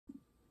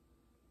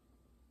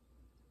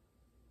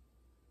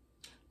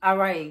All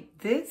right,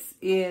 this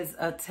is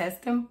a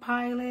testing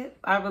pilot,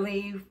 I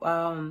believe.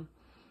 I'm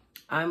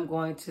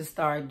going to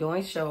start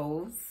doing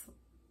shows,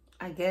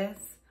 I guess.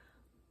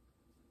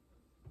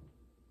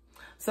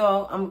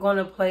 So I'm going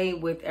to play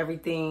with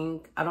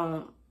everything. I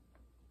don't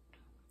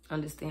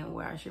understand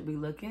where I should be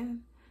looking,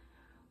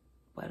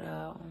 but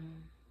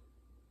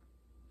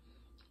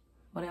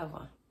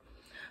whatever.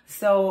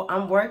 So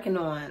I'm working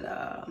on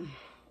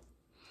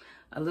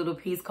a little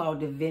piece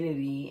called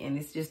Divinity, and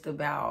it's just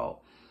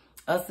about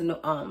us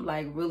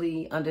like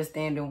really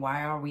understanding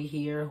why are we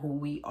here, who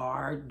we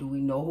are, do we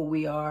know who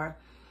we are,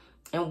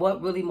 and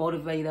what really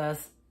motivates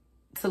us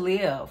to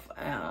live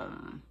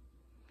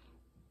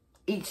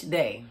each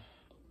day.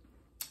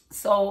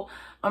 So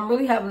I'm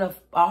really having a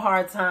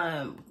hard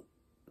time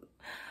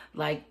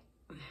like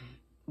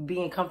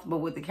being comfortable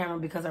with the camera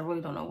because I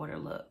really don't know where to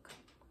look.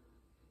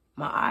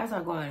 My eyes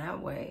are going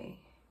that way.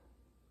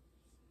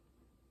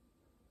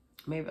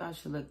 Maybe I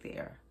should look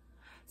there.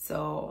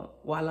 So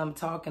while I'm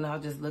talking, I'll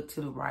just look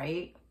to the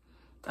right.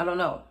 I don't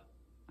know.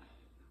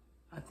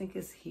 I think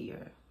it's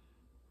here.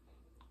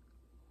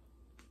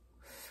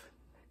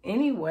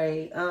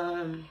 Anyway,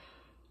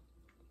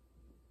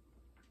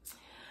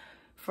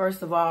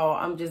 first of all,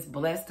 I'm just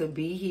blessed to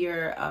be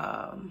here.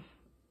 I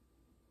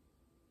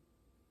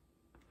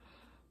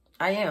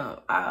am.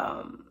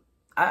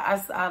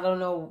 I don't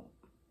know.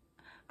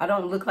 I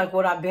don't look like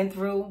what I've been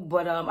through,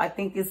 but I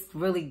think it's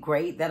really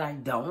great that I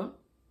don't.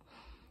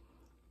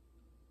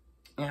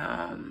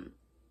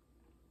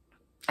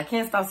 I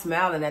can't stop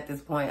smiling at this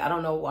point. I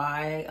don't know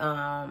why.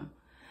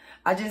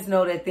 I just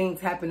know that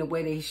things happen the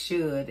way they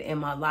should in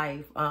my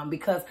life,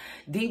 because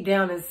deep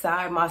down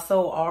inside, my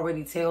soul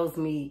already tells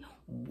me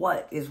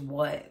what is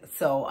what.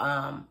 So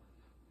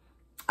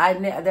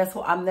that's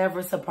why I'm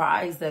never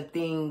surprised at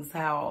things,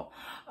 how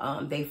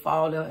they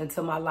fall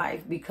into my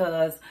life,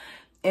 because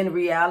in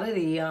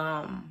reality,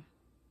 my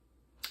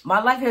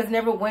life has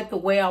never went the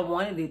way I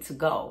wanted it to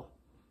go.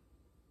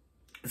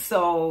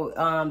 So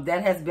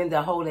that has been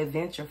the whole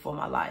adventure for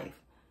my life.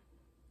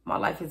 My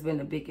life has been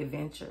a big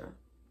adventure.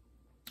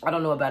 I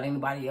don't know about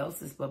anybody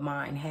else's, but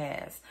mine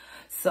has.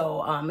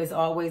 So it's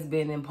always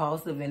been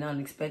impulsive and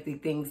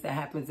unexpected things that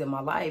happens in my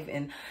life.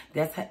 And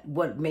that's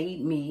what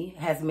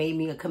has made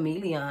me a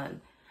chameleon,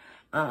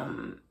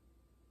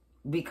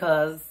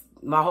 because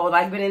my whole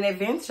life been an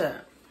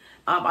adventure.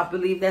 I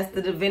believe that's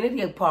the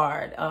divinity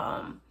part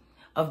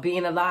of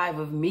being alive,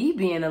 of me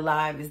being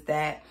alive, is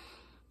that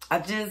I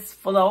just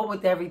flow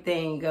with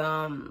everything.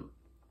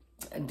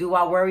 Do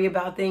I worry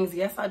about things?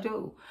 Yes, I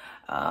do.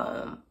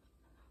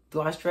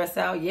 Do I stress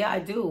out? Yeah, I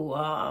do.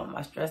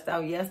 I stressed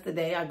out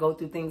yesterday. I go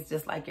through things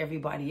just like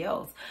everybody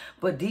else.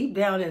 But deep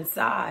down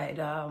inside,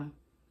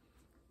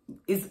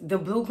 the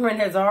blueprint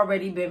has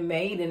already been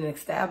made and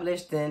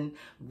established and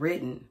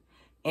written.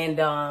 And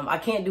I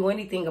can't do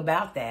anything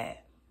about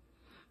that.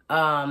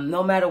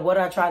 No matter what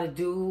I try to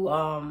do,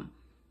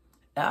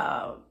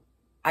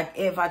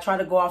 if I try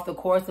to go off the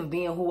course of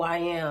being who I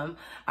am,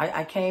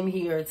 I came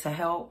here to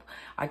help.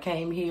 I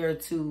came here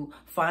to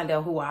find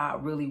out who I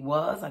really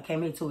was. I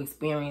came here to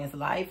experience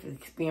life,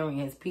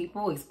 experience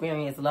people,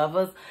 experience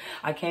lovers.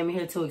 I came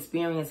here to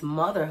experience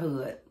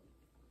motherhood.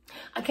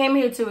 I came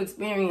here to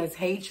experience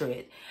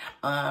hatred.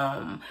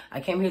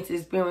 I came here to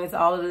experience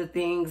all of the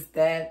things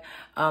that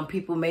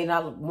people may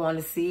not want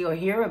to see or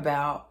hear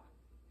about,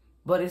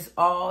 but it's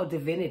all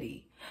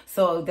divinity.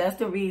 So that's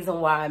the reason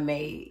why I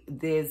made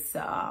this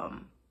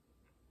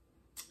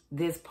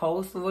this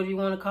post, or what do you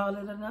want to call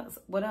it, or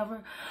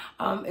whatever.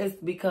 It's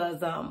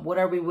because what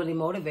are we really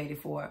motivated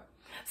for?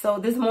 So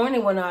this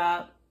morning when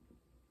I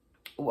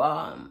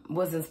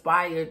was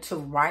inspired to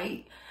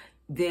write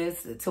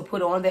this, to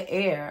put on the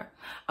air,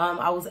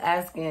 I was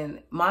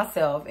asking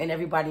myself and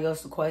everybody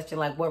else the question,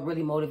 like, what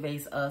really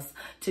motivates us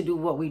to do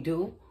what we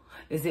do?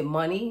 Is it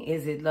money?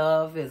 Is it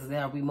love?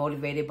 Are we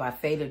motivated by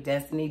fate or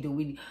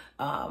destiny?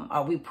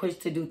 Are we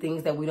pushed to do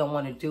things that we don't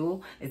want to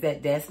do? Is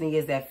that destiny?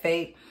 Is that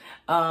fate?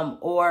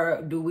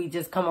 Or do we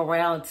just come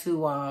around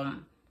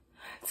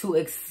to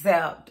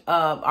accept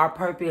our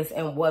purpose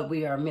and what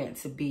we are meant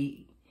to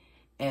be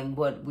and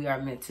what we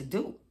are meant to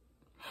do?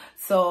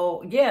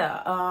 So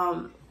yeah,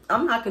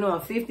 I'm knocking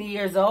on 50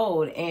 years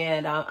old,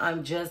 and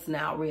I'm just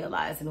now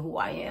realizing who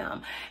I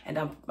am, and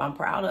I'm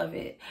proud of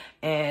it,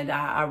 and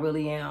I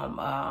really am.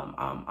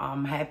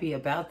 I'm happy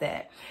about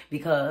that,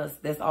 because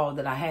that's all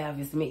that I have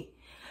is me.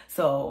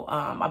 So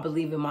I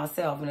believe in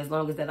myself, and as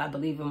long as that I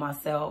believe in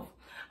myself,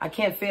 I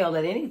can't fail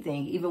at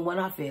anything, even when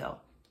I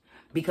fail,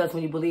 because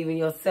when you believe in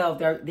yourself,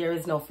 there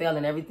is no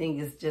failing. Everything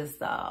is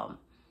just an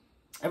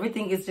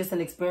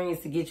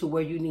experience to get you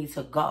where you need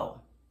to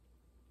go.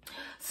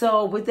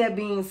 So with that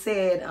being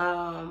said,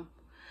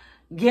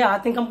 yeah, I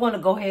think I'm going to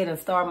go ahead and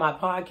start my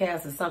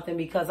podcast or something,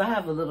 because I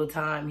have a little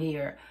time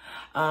here.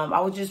 I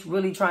was just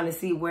really trying to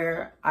see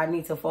where I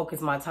need to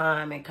focus my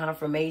time and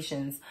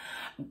confirmations.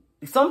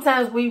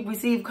 sometimes we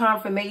receive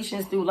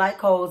confirmations through light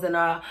codes in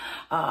our,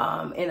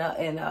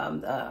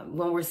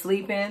 when we're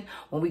sleeping,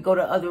 when we go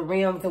to other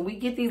realms, and we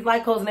get these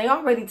light codes, and they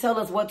already tell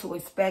us what to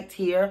expect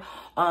here,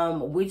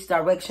 which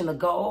direction to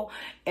go,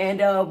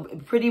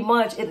 and pretty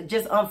much it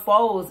just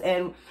unfolds.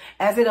 And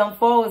as it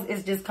unfolds,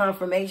 it's just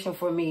confirmation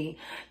for me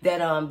that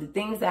the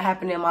things that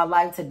happened in my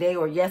life today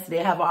or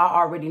yesterday I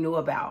already knew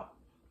about.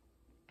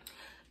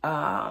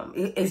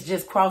 It's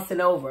just crossing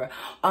over.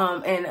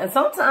 And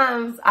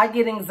sometimes I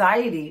get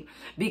anxiety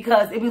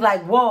because it be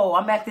like, whoa,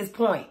 I'm at this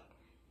point.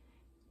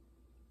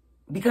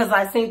 Because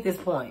I seen this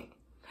point.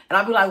 And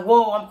I'll be like,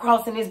 whoa, I'm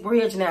crossing this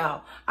bridge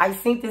now. I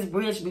seen this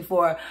bridge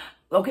before.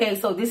 Okay,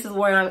 so this is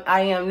where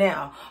I am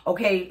now.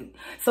 Okay,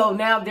 so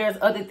now there's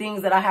other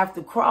things that I have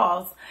to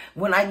cross.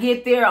 When I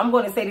get there, I'm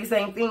going to say the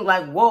same thing,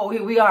 like, whoa,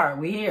 here we are.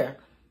 We're here.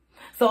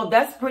 So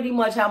that's pretty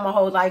much how my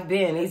whole life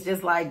been. It's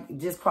just like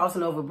just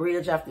crossing over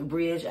bridge after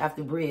bridge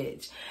after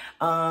bridge.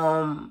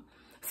 Some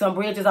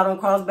bridges I don't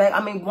cross back.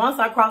 I mean, once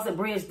I cross a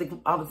bridge,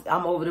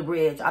 I'm over the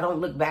bridge. I don't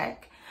look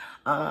back.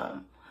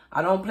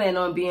 I don't plan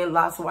on being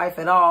Lot's wife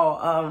at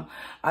all.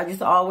 I used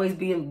to always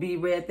be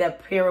read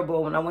that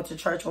parable when I went to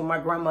church with my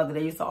grandmother.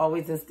 They used to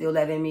always instill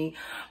that in me.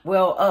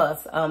 Well,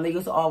 they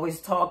used to always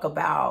talk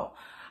about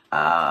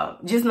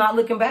just not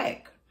looking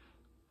back.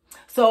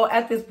 So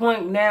at this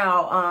point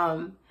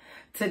now,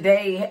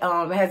 today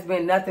has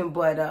been nothing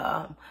but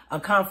a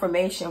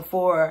confirmation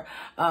for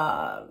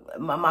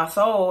my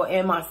soul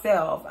and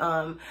myself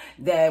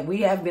that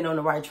we have been on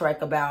the right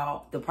track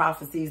about the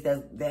prophecies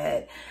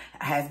that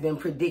has been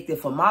predicted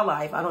for my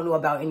life. I don't know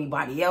about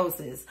anybody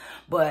else's,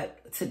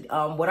 but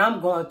what I'm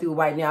going through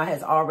right now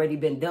has already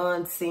been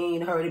done,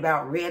 seen, heard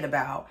about, read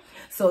about.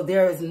 So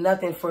there is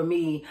nothing for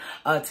me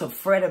to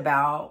fret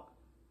about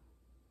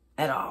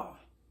at all.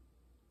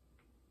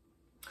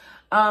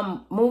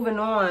 Moving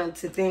on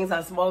to things,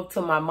 I spoke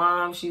to my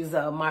mom. She's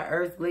my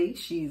earthly.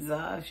 She's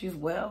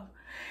well.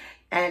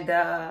 And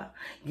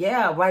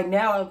yeah, right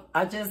now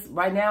I'm just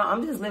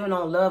living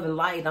on love and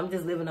light. I'm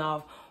just living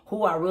off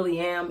who I really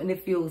am, and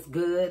it feels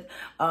good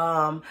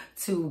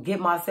to get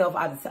myself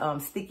out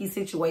of sticky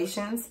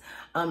situations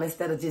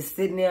instead of just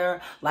sitting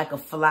there like a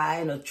fly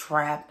in a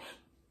trap,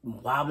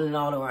 wobbling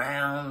all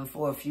around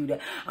for a few days.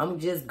 I'm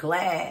just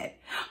glad.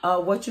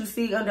 What you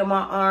see under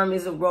my arm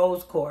is a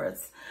rose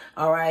quartz.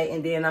 All right.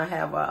 And then I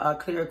have a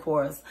clear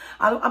quartz.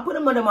 I put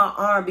them under my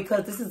arm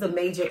because this is a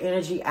major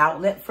energy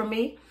outlet for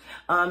me.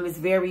 It's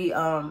very,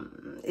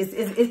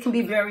 it can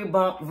be very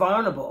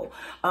vulnerable.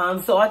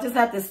 So I just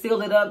have to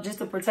seal it up just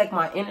to protect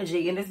my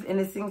energy. And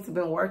it seems to have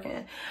been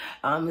working.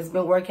 It's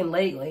been working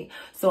lately.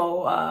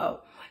 So,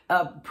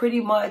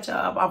 pretty much,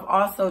 I've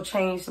also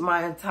changed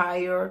my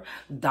entire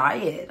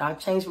diet. I've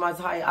changed my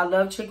entire, I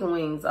love chicken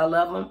wings. I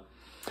love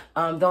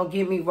them. Don't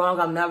get me wrong.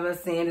 I'm never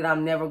saying that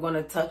I'm never going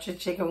to touch a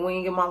chicken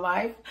wing in my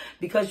life,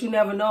 because you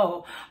never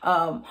know,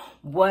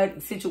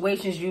 what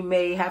situations you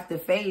may have to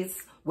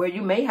face where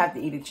you may have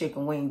to eat a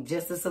chicken wing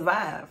just to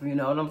survive. You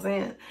know what I'm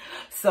saying?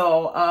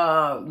 So,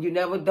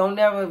 don't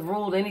never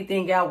rule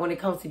anything out when it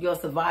comes to your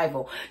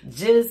survival.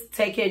 Just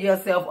take care of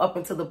yourself up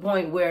until the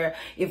point where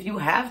if you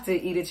have to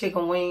eat a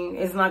chicken wing,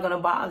 it's not going to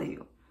bother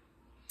you.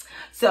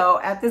 So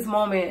at this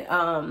moment,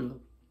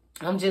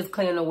 I'm just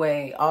clearing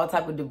away all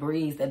type of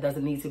debris that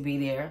doesn't need to be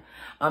there.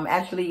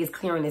 Actually, it's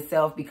clearing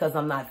itself because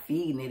I'm not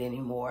feeding it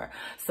anymore.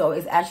 So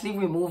it's actually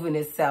removing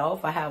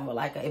itself. I have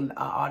like an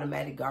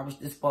automatic garbage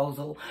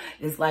disposal.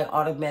 It's like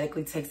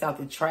automatically takes out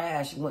the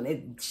trash.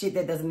 When shit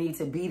that doesn't need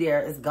to be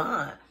there is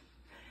gone.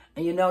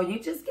 And you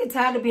just get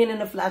tired of being in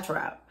the flat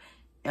trap.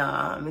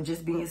 And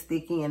just being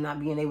sticky and not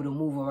being able to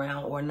move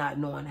around or not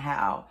knowing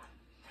how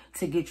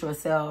to get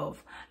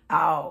yourself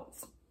out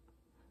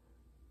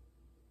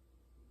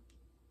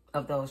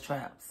of those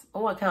traps.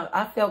 Oh,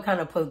 I felt kind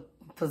of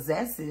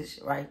possessive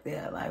right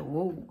there. Like,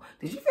 whoa,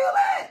 did you feel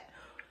that?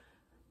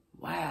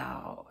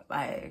 Wow,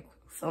 like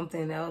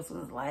something else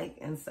was like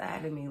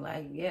inside of me.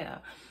 Like, yeah.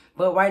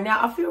 But right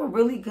now I feel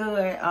really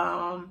good.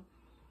 I'm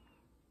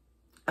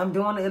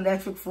doing the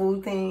electric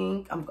food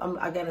thing.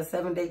 I got a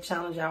 7-day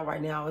challenge out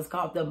right now. It's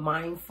called the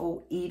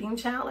Mindful Eating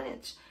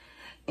Challenge.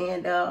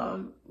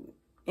 And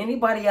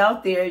anybody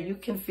out there, you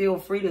can feel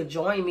free to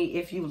join me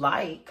if you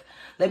like.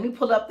 Let me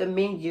pull up the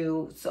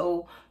menu,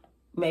 so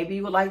maybe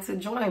you would like to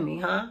join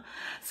me, huh?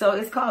 So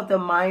it's called the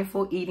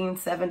Mindful Eating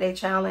 7-Day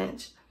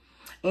Challenge.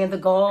 And the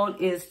goal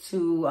is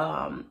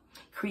to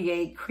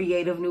create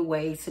creative new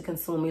ways to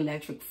consume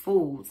electric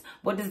foods.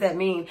 What does that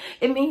mean?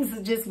 It means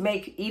to just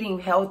make eating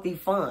healthy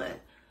fun.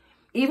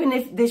 Even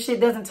if this shit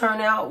doesn't turn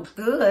out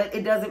good,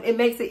 it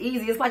makes it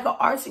easy. It's like an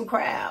arts and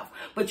craft,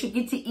 but you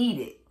get to eat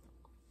it.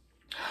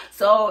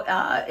 So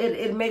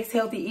it makes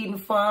healthy eating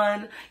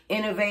fun,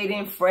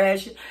 innovating,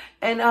 fresh,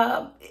 and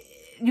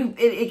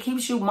it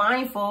keeps you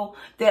mindful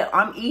that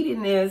I'm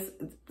eating this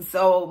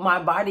so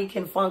my body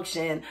can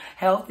function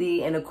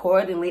healthy and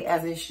accordingly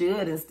as it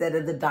should, instead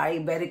of the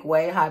diabetic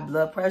way, high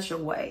blood pressure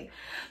way.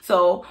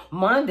 So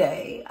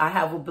Monday, I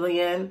have a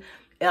blend.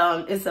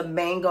 It's a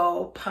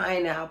mango,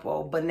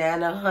 pineapple,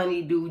 banana,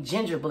 honeydew,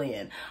 ginger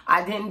blend.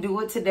 I didn't do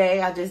it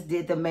today. I just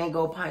did the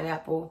mango,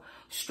 pineapple,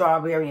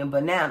 strawberry, and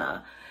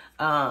banana.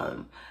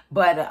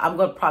 But I'm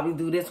going to probably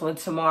do this one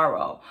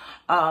tomorrow.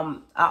 I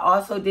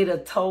also did a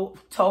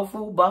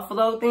tofu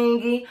buffalo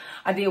thingy.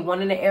 I did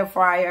one in the air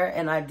fryer,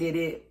 and I did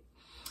it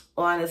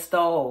on the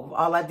stove.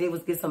 All I did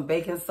was get some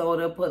baking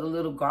soda, put a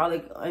little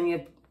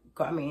onion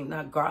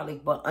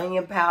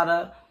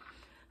powder,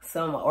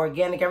 some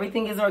organic.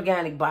 Everything is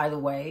organic, by the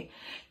way.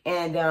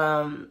 And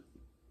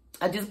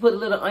I just put a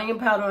little onion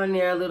powder in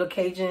there, a little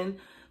Cajun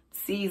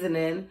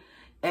seasoning,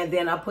 and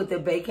then I put the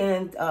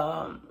baking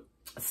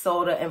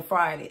soda and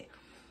fried it.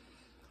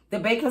 The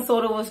baking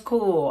soda was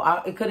cool.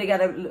 It could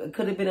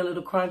have been a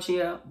little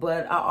crunchier,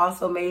 but I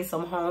also made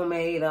some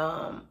homemade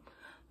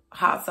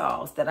hot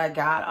sauce that I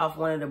got off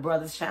one of the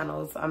brothers'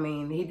 channels. I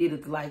mean, he did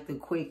it like the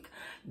quick,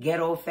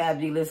 ghetto,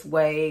 fabulous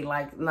way,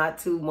 like not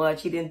too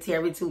much. He didn't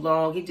tarry too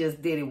long. He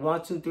just did it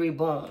 1, 2, 3,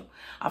 boom.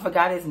 I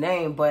forgot his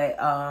name,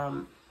 but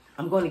I'm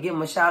going to give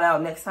him a shout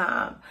out next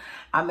time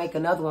I make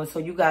another one, so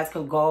you guys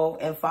can go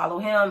and follow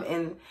him.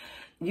 And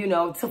you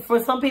know,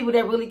 for some people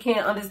that really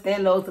can't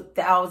understand those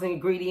 1,000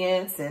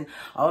 ingredients and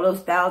all those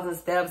 1,000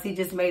 steps, he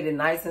just made it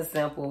nice and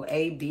simple.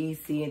 A, B,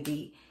 C, and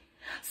D.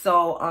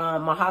 So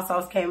my hot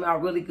sauce came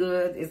out really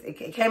good.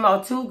 It came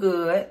out too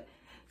good.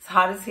 It's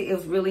hot as hell. It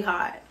was really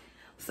hot.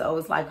 So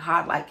it's like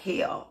hot like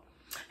hell.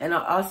 And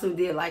I also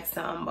did like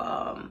some,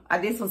 I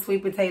did some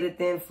sweet potato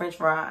thin French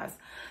fries.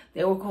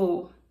 They were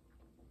cool.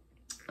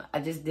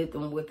 I just did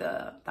them with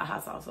the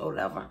hot sauce or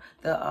whatever.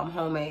 The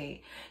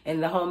homemade.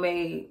 And the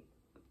homemade,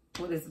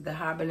 what is it? The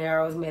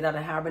habaneros, made out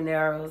of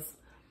habaneros.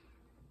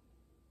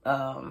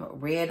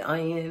 Red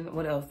onion.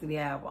 What else did he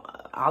have?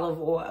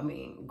 Olive oil.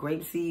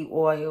 Grapeseed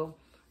oil.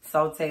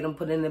 Saute them,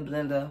 put in the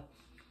blender.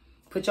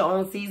 Put your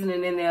own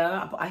seasoning in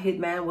there. I hit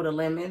mine with a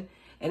lemon,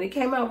 and it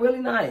came out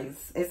really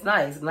nice. It's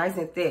nice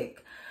and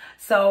thick.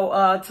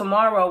 So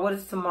tomorrow, what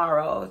is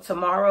tomorrow?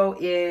 Tomorrow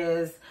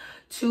is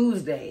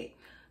Tuesday.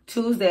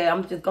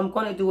 I'm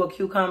going to do a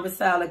cucumber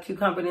salad,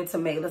 cucumber and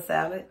tomato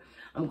salad.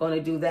 I'm going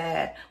to do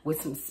that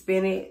with some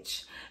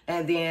spinach.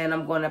 And then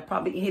I'm going to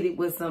probably hit it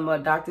with some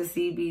Dr.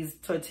 CB's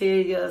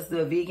tortillas,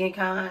 the vegan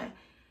kind.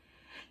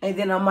 And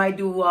then I might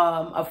do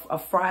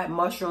a fried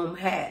mushroom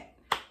hat.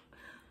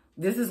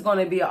 This is going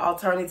to be an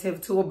alternative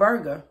to a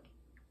burger.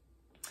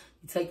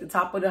 You take the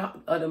top of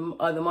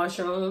the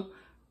mushroom.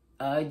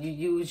 You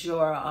use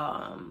your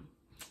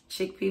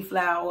chickpea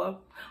flour.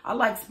 I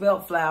like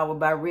spelt flour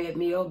by Red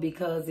Mill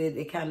because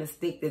it kind of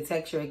sticks, the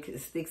texture,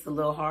 it sticks a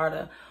little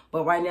harder.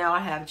 But right now I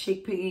have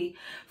chickpea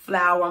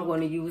flour. I'm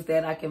going to use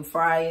that. I can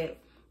fry it.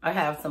 I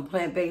have some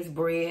plant-based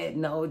bread,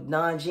 no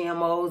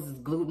non-GMOs, it's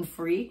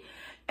gluten-free.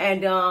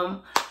 And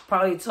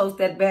probably toast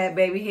that bad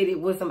baby, hit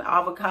it with some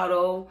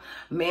avocado,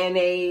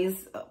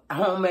 mayonnaise,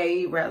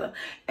 homemade rather,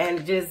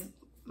 and just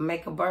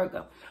make a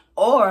burger.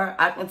 Or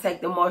I can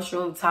take the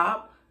mushroom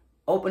top,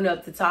 open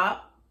up the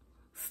top,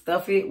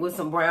 stuff it with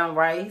some brown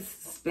rice,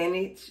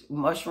 spinach,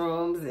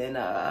 mushrooms, and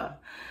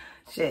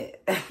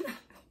shit.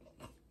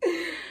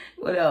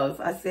 What else?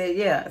 I said,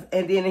 yeah.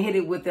 And then hit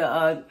it with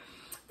the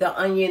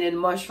onion and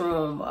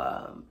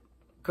mushroom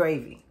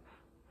gravy.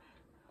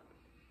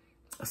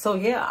 So,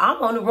 yeah,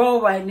 I'm on the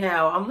road right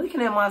now. I'm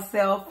looking at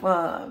myself.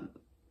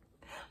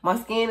 My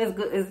skin is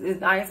good. Is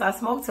nice. I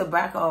smoke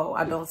tobacco.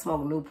 I don't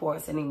smoke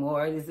Newports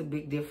anymore. It is a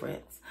big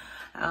difference.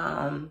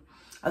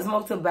 I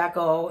smoke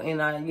tobacco,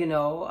 and I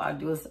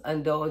do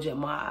indulge in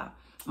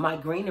my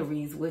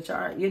greeneries, which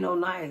are,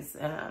 nice.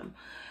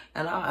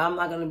 And I'm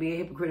not going to be a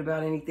hypocrite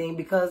about anything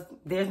because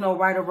there's no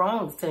right or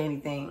wrongs to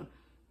anything.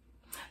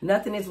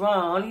 Nothing is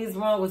wrong. Only is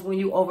wrong is when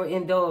you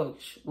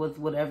overindulge with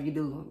whatever you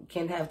do. You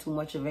can't have too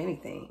much of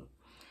anything.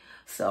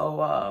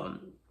 So,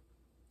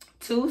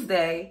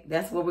 Tuesday,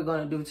 that's what we're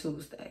going to do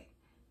Tuesday.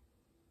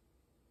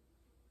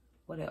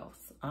 What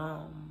else?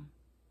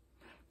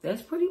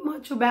 That's pretty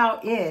much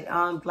about it.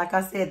 Like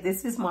I said,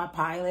 this is my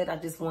pilot. I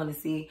just want to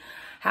see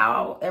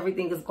how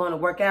everything is going to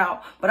work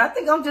out. But I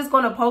think I'm just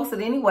going to post it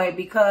anyway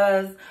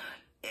because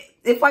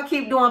if I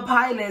keep doing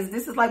pilots,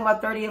 this is like my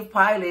 30th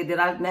pilot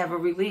that I've never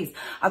released.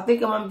 I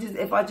think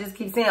if I just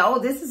keep saying, oh,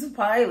 this is a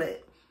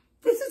pilot.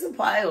 This is a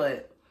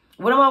pilot.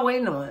 What am I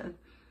waiting on?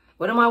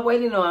 What am I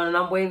waiting on? And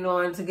I'm waiting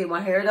on to get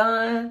my hair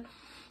done.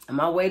 Am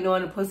I waiting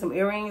on to put some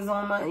earrings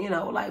on my,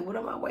 what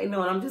am I waiting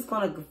on? I'm just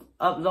going to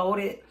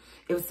upload it.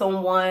 If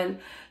someone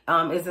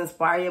is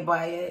inspired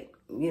by it,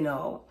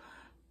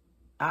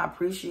 I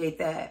appreciate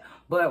that.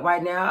 But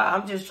right now,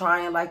 I'm just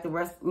trying like the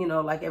rest,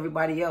 like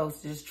everybody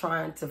else, just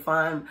trying to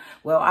find,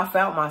 I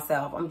found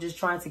myself. I'm just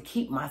trying to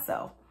keep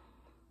myself.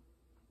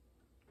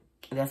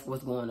 That's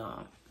what's going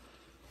on.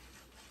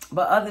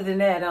 But other than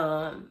that,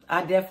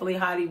 I definitely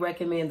highly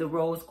recommend the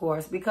Rose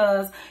course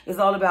because it's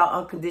all about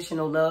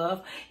unconditional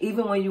love.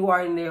 Even when you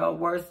are in the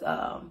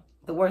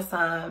worst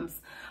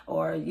times,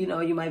 or,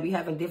 you might be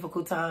having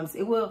difficult times,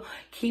 it will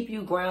keep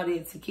you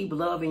grounded to keep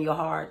love in your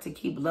heart, to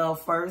keep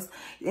love first,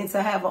 and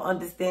to have an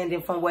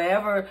understanding from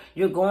wherever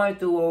you're going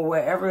through or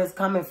wherever it's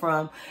coming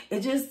from.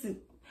 It just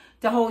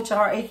to hold your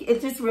heart.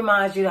 It just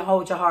reminds you to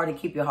hold your heart and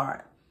keep your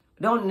heart.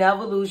 Don't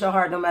never lose your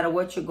heart no matter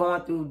what you're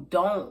going through.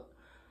 Don't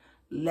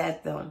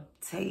let them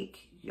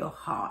take your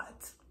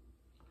heart.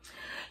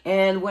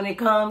 And when it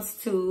comes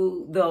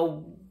to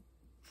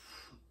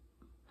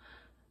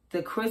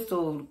the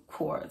crystal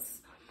quartz,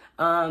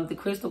 I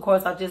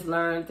just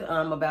learned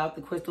about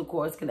the crystal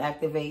quartz can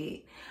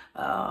activate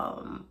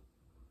our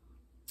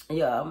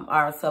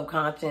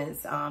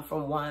subconscious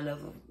from one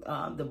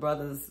of the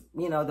brothers.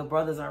 You know, the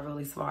brothers are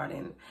really smart,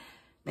 and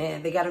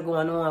man, they got it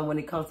going on when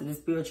it comes to the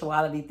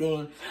spirituality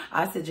thing.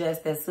 I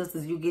suggest that,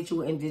 sisters, you get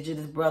you an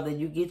indigenous brother.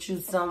 You get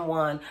you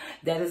someone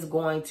that is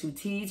going to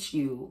teach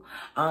you,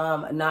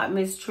 not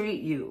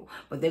mistreat you,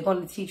 but they're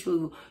going to teach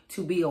you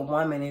to be a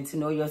woman and to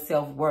know your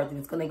self-worth.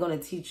 And they're going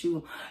to teach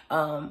you,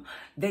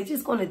 they're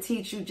just going to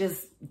teach you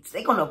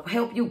they're going to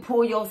help you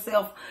pull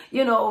yourself,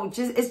 you know,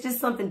 it's just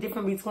something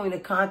different between a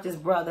conscious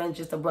brother and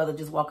just a brother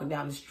just walking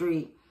down the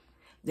street.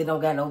 They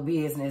don't got no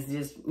business,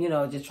 just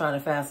trying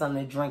to find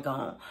something to drink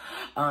on.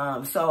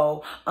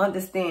 So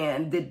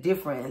understand the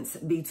difference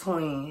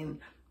between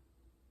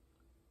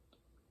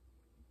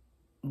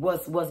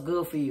what's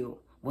good for you,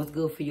 what's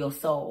good for your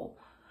soul,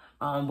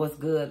 what's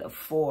good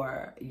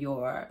for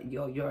your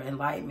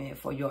enlightenment,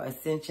 for your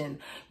ascension.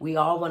 We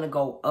all want to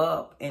go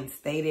up and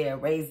stay there,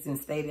 raised and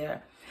stay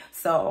there.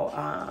 So,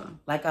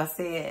 like I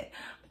said,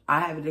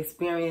 I've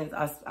experienced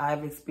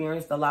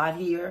a lot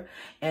here,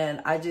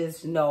 and I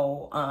just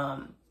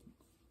know,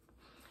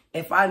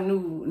 if I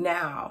knew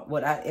now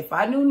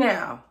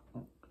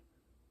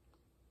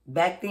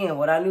back then,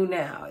 what I knew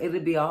now, it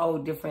would be a whole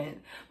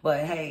different.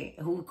 But hey,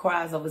 who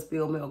cries over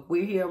spilled milk?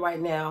 We're here right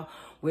now.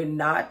 We're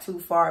not too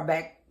far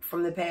back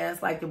from the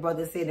past, like the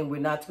brother said, and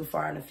we're not too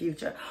far in the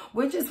future.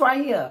 We're just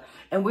right here,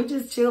 and we're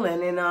just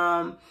chilling,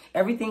 and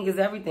everything is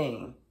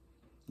everything.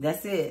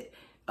 That's it.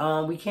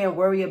 We can't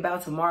worry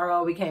about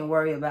tomorrow. We can't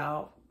worry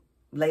about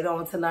later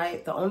on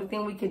tonight. The only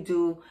thing we can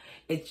do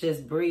is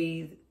just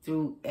breathe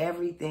through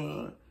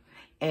everything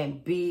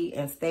and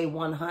stay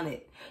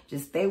 100.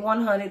 Just stay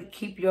 100.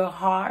 Keep your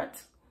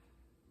heart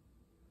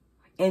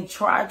and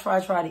try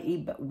to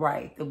eat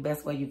right the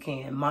best way you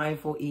can.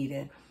 Mindful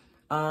eating.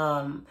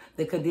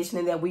 The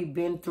conditioning that we've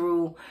been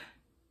through,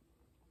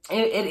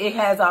 it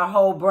has our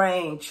whole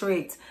brain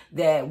tricked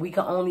that we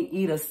can only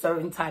eat a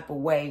certain type of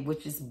way,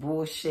 which is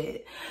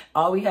bullshit.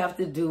 All we have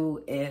to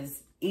do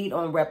is eat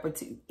on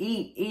repetition.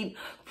 Okay,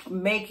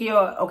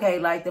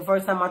 like the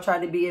first time I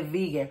tried to be a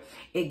vegan,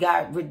 it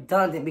got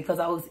redundant because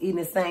I was eating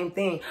the same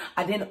thing.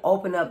 I didn't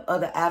open up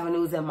other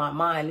avenues in my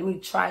mind. Let me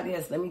try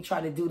this. Let me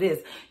try to do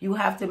this. You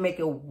have to make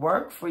it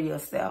work for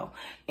yourself.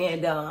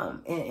 And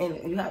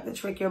you have to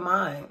trick your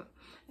mind.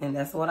 And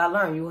that's what I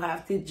learned. You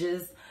have to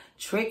just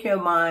trick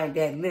your mind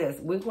that,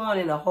 listen, we're going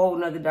in a whole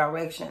nother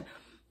direction.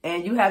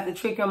 And you have to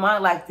trick your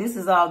mind like this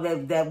is all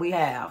that we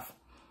have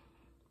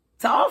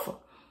to offer.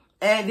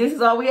 And this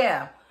is all we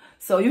have.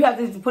 So you have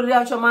to put it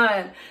out your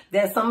mind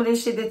that some of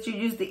this shit that you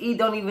used to eat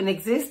don't even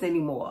exist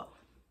anymore.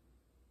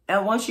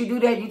 And once you do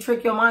that, you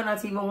trick your mind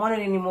not to even want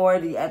it anymore.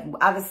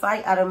 Out of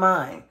sight, out of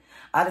mind.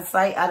 Out of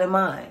sight, out of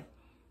mind.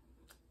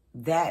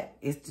 That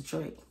is the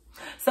trick.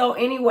 So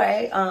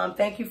anyway,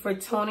 thank you for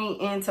tuning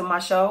into my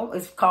show.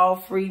 It's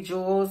called Free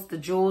Jewels. The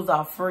jewels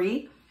are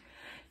free.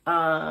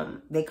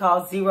 They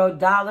cost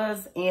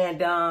 $0. And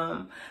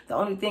the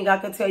only thing I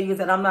can tell you is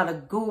that I'm not a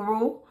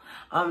guru.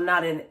 I'm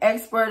not an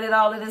expert at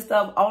all of this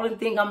stuff. Only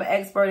thing I'm an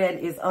expert at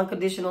is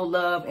unconditional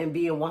love and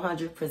being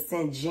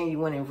 100%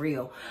 genuine and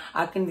real.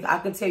 I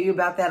can tell you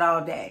about that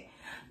all day.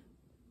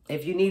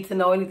 If you need to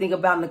know anything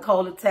about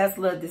Nikola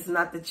Tesla, this is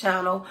not the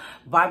channel.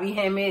 Bobby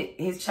Hammett,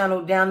 his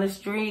channel down the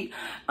street.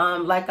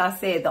 Like I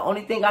said, the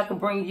only thing I can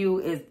bring you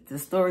is the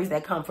stories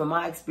that come from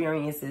my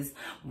experiences.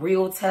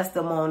 Real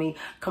testimony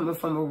coming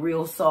from a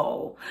real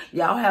soul.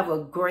 Y'all have a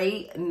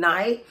great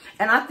night.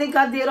 And I think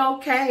I did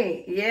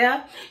okay.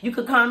 Yeah. You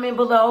could comment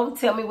below.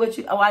 Tell me what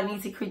I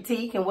need to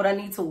critique and what I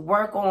need to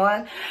work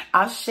on.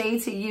 I'll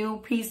shade to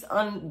you. Peace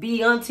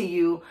be unto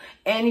you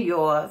and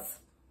yours.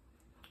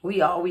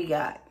 We all we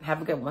got.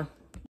 Have a good one.